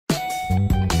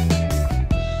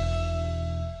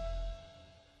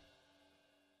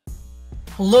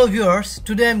Hello viewers,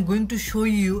 today I'm going to show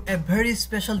you a very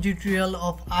special tutorial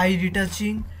of eye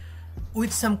retouching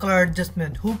with some color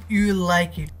adjustment. Hope you will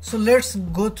like it. So let's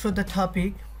go through the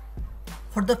topic.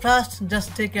 For the first,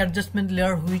 just take adjustment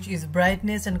layer which is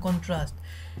brightness and contrast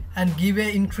and give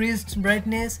a increased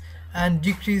brightness and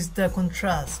decrease the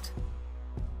contrast.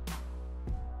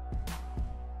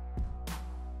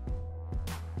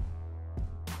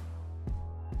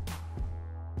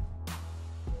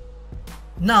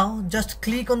 Now just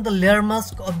click on the layer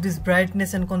mask of this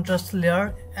brightness and contrast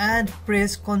layer and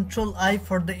press Ctrl I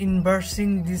for the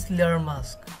inversing this layer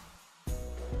mask.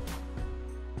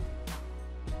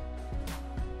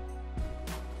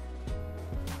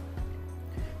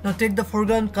 Now take the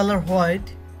foreground color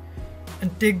white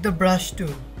and take the brush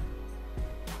tool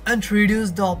and reduce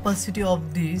the opacity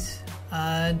of this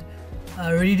and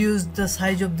reduce the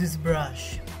size of this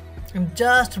brush and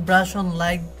just brush on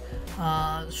like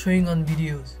showing on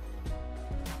videos.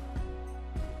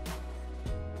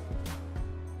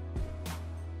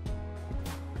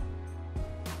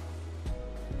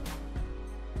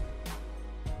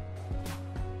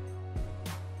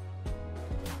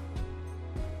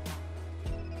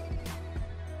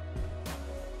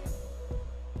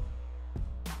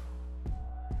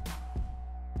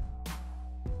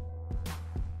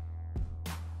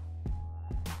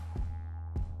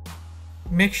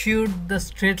 Make sure the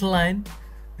straight line,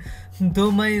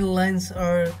 though my lines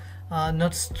are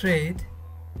not straight,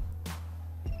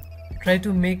 try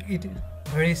to make it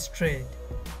very straight.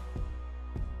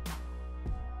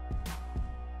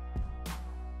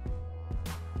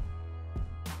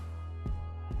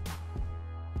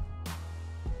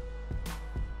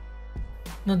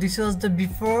 Now this was the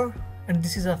before and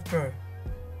this is after.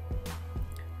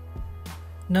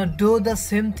 Now do the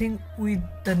same thing with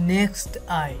the next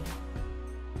eye.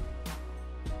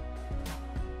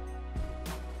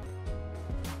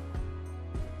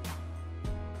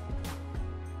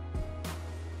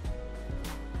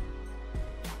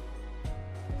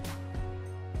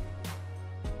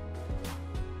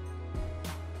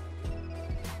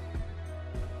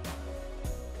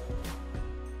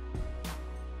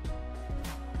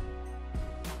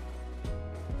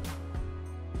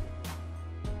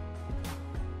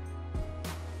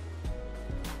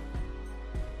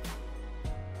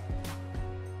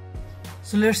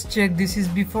 So let's check, this is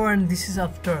before and this is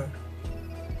after.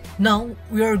 Now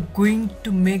we are going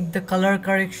to make the color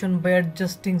correction by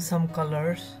adjusting some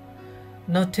colors.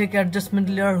 Now take adjustment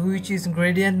layer which is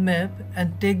gradient map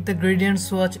and take the gradient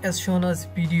swatch as shown as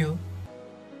video.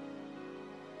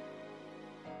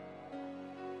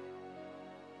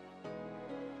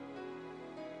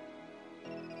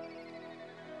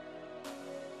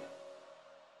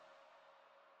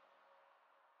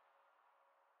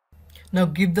 Now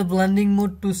give the blending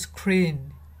mode to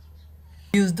screen.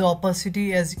 Use the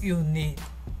opacity as you need.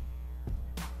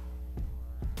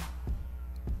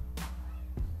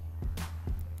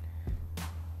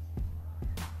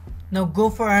 Now go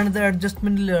for another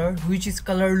adjustment layer which is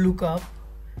color lookup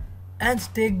and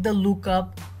take the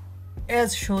lookup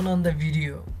as shown on the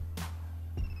video.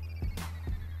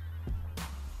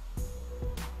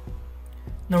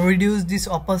 Now reduce this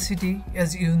opacity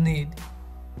as you need.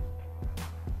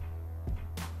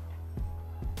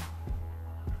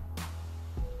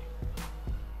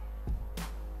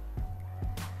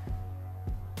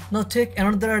 Now take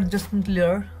another adjustment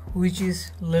layer which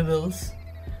is levels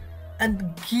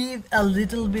and give a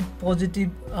little bit positive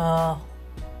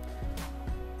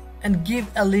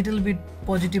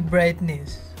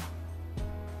brightness.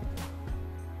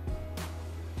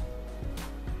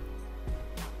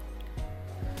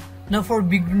 Now for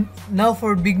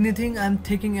beginning I'm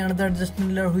taking another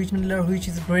adjustment layer which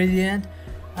is gradient,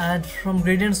 and from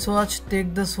gradient swatch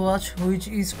take the swatch which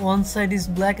is one side is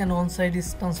black and one side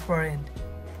is transparent.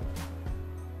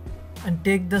 And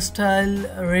take the style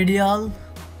radial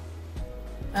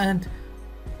and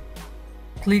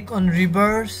click on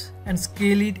reverse and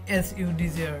scale it as you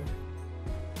desire.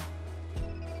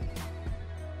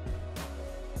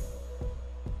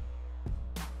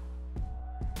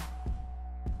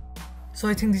 So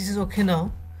I think this is okay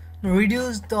now. Now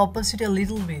reduce the opacity a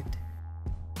little bit.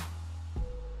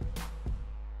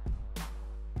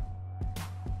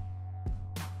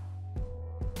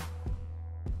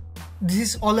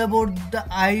 This is all about the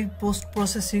eye post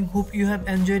processing. Hope you have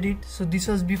enjoyed it. So this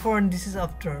was before and this is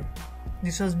after.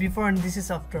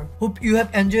 Hope you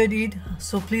have enjoyed it.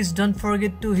 So please don't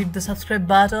forget to hit the subscribe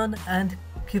button and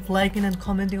keep liking and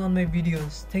commenting on my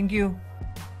videos. Thank you.